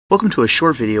Welcome to a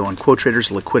short video on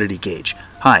QuoteTrader's liquidity gauge.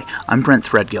 Hi, I'm Brent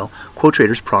Threadgill,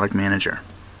 QuoteTrader's product manager.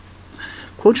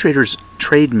 QuoteTrader's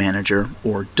Trade Manager,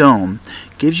 or DOME,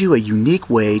 gives you a unique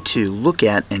way to look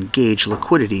at and gauge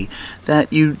liquidity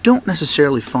that you don't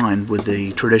necessarily find with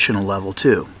the traditional Level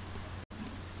 2.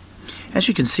 As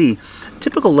you can see,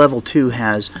 typical Level 2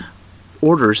 has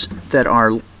orders that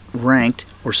are ranked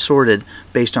or sorted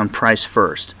based on price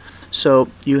first. So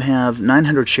you have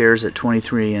 900 shares at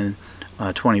 23 and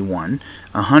 21,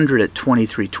 100 at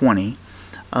 23.20,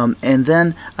 and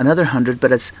then another 100,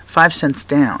 but it's 5 cents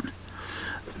down.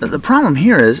 The problem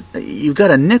here is you've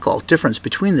got a nickel difference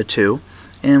between the two,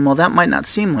 and while that might not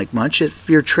seem like much, if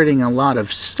you're trading a lot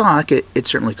of stock, it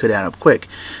certainly could add up quick.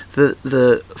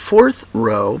 The fourth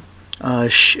row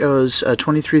shows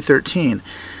 23.13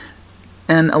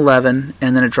 and 11,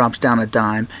 and then it drops down a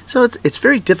dime. So it's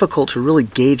very difficult to really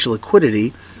gauge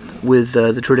liquidity with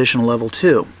the traditional Level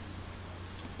 2.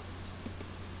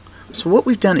 So what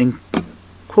we've done in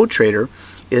QuoteTrader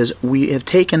is we have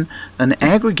taken an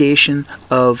aggregation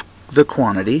of the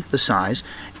quantity, the size,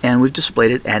 and we've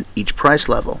displayed it at each price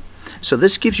level. So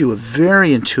this gives you a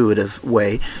very intuitive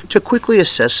way to quickly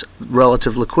assess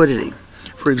relative liquidity.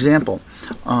 For example,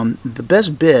 the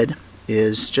best bid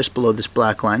is just below this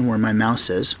black line where my mouse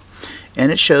is,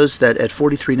 and it shows that at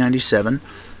 43.97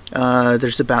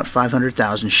 there's about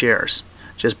 500,000 shares.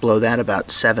 Just below that about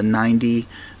 790,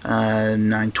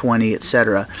 920,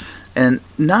 etc. And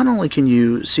not only can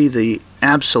you see the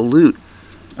absolute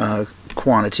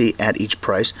quantity at each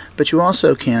price, but you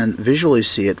also can visually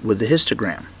see it with the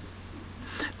histogram.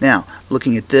 Now,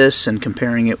 looking at this and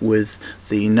comparing it with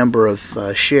the number of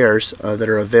shares that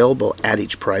are available at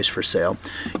each price for sale,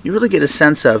 you really get a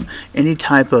sense of any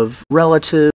type of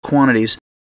relative quantities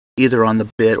either on the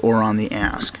bid or on the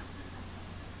ask.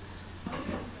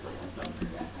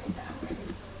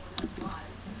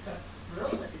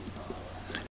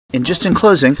 And just in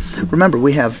closing, remember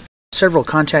we have several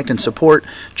contact and support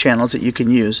channels that you can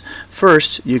use.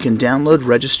 First, you can download,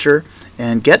 register,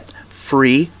 and get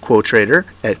free QuoteTrader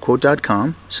at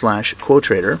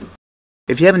quote.com/QuoteTrader.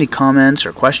 If you have any comments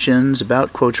or questions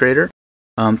about QuoteTrader,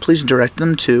 please direct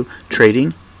them to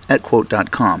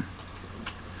trading@quote.com.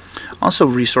 Also,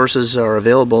 resources are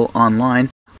available online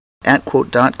at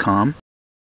quote.com.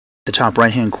 The top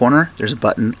right-hand corner, there's a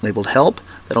button labeled Help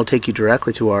that'll take you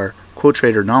directly to our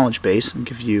QuoteTrader knowledge base and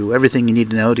give you everything you need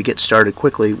to know to get started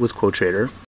quickly with QuoteTrader.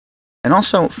 And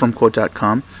also from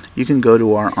quote.com, you can go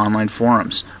to our online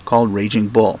forums called Raging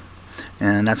Bull,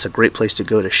 and that's a great place to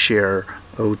go to share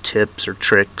tips or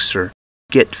tricks or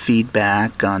get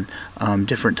feedback on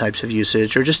different types of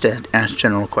usage or just to ask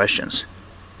general questions.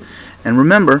 And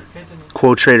remember,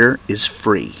 QuoteTrader is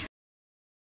free.